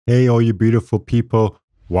Hey, all you beautiful people,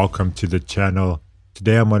 welcome to the channel.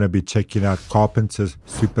 Today I'm going to be checking out Carpenters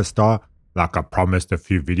Superstar. Like I promised a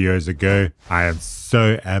few videos ago, I am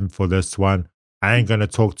so amped for this one. I ain't going to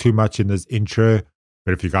talk too much in this intro,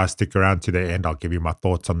 but if you guys stick around to the end, I'll give you my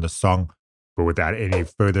thoughts on the song. But without any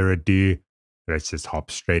further ado, let's just hop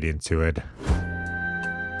straight into it.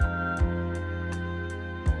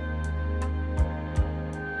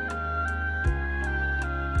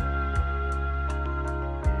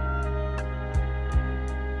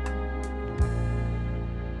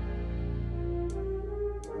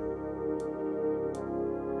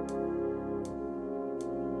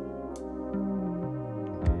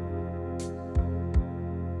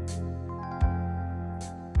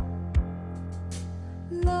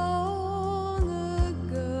 Long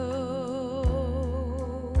ago,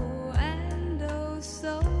 and oh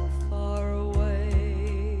so far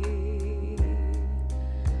away,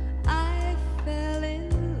 I fell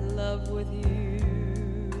in love with you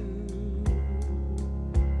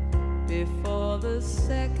before the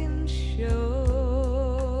second show.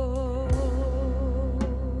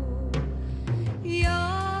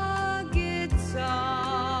 Your guitar,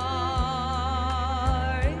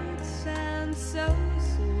 it sounds so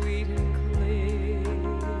sweet and clear,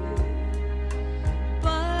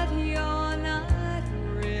 but you're not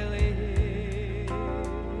really here.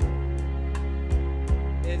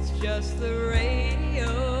 It's just the radio.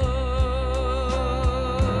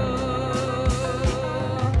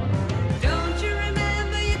 Don't you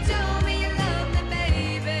remember you told me you loved me,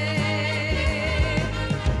 baby?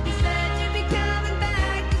 You said you'd be coming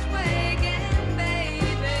back this way again, baby.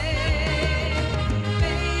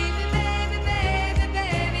 Baby, baby, baby,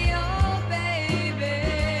 baby, oh baby,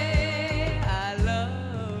 I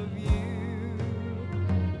love you,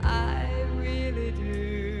 I really do.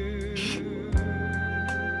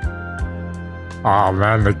 Oh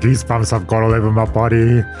man, the goosebumps I've got all over my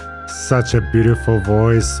body. Such a beautiful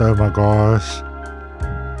voice. Oh my gosh.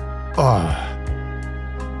 Oh.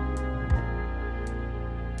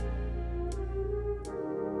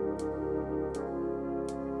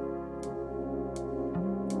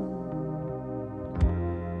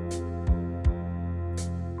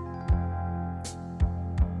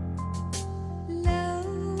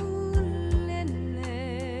 Loneliness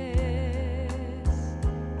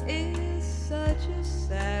is such a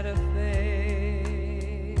sad affair,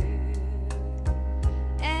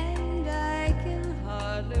 and I can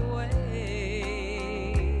hardly wait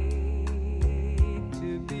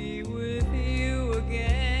to be with you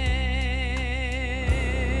again.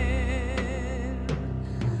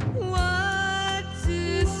 What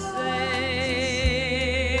to say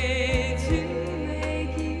to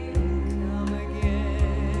make you come again?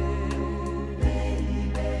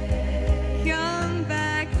 Come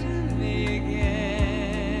back to me again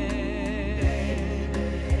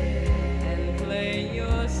and play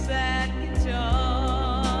your sad guitar.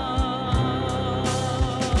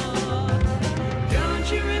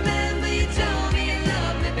 Don't you remember you told me you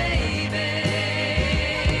loved me, baby?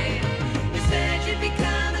 You said you'd be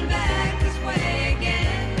coming back this way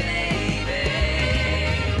again, baby.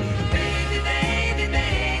 Baby, baby,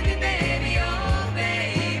 baby, baby, oh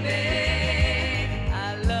baby, I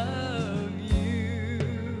love you,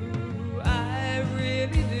 I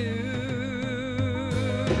really do.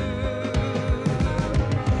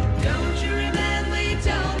 Don't you remember you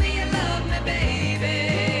told me you loved me, baby?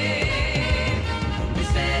 You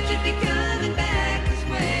said you'd be coming back this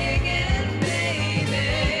way again, baby.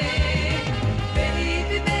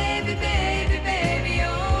 Baby, baby, baby, baby,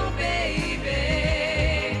 oh baby,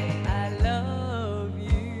 I love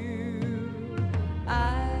you, I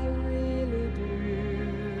really do.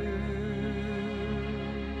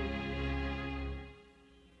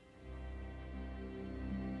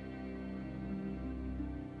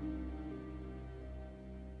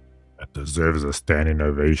 That deserves a standing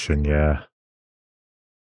ovation, yeah.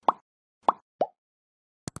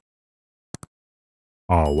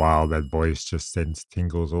 Oh wow, that voice just sends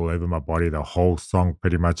tingles all over my body. The whole song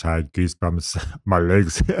pretty much had goosebumps. My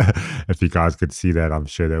legs, if you guys could see that, I'm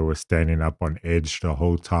sure they were standing up on edge the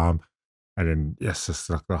whole time. And then yes, just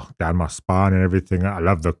like down my spine and everything. I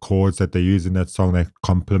love the chords that they use in that song. They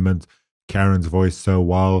complement Karen's voice so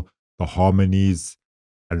well. The harmonies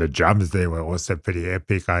and the drums there were also pretty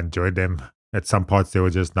epic. I enjoyed them. At some parts they were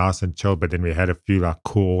just nice and chill, but then we had a few like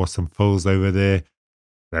cool, awesome fills over there.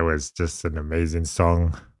 That was just an amazing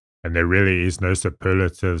song. And there really is no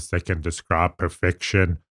superlatives that can describe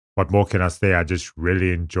perfection. What more can I say? I just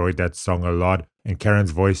really enjoyed that song a lot. And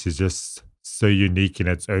Karen's voice is just so unique in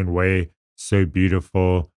its own way, so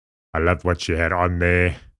beautiful. I loved what she had on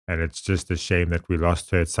there. And it's just a shame that we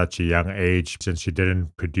lost her at such a young age since she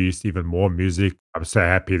didn't produce even more music. I'm so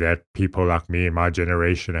happy that people like me in my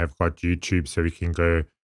generation have got YouTube so we can go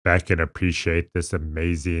back and appreciate this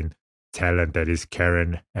amazing talent that is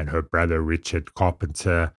Karen and her brother Richard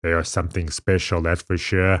Carpenter. They are something special, that's for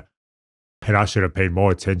sure. And I should have paid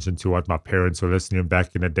more attention to what my parents were listening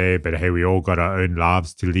back in the day. But hey, we all got our own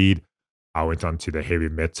lives to lead. I went on to the heavy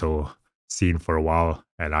metal scene for a while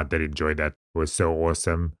and I did enjoy that. It was so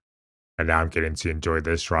awesome. And now I'm getting to enjoy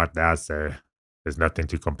this right now. So there's nothing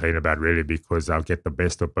to complain about really because I'll get the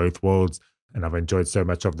best of both worlds. And I've enjoyed so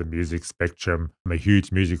much of the music spectrum. I'm a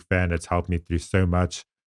huge music fan. It's helped me through so much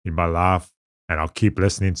in my life. And I'll keep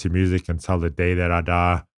listening to music until the day that I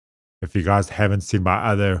die. If you guys haven't seen my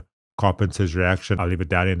other Carpenters reaction, I'll leave it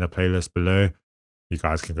down in the playlist below. You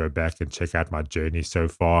guys can go back and check out my journey so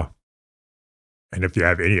far. And if you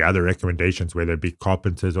have any other recommendations, whether it be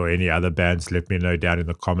Carpenters or any other bands, let me know down in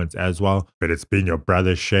the comments as well. But it's been your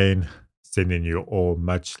brother Shane, sending you all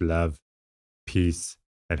much love, peace,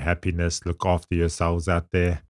 and happiness. Look after yourselves out there.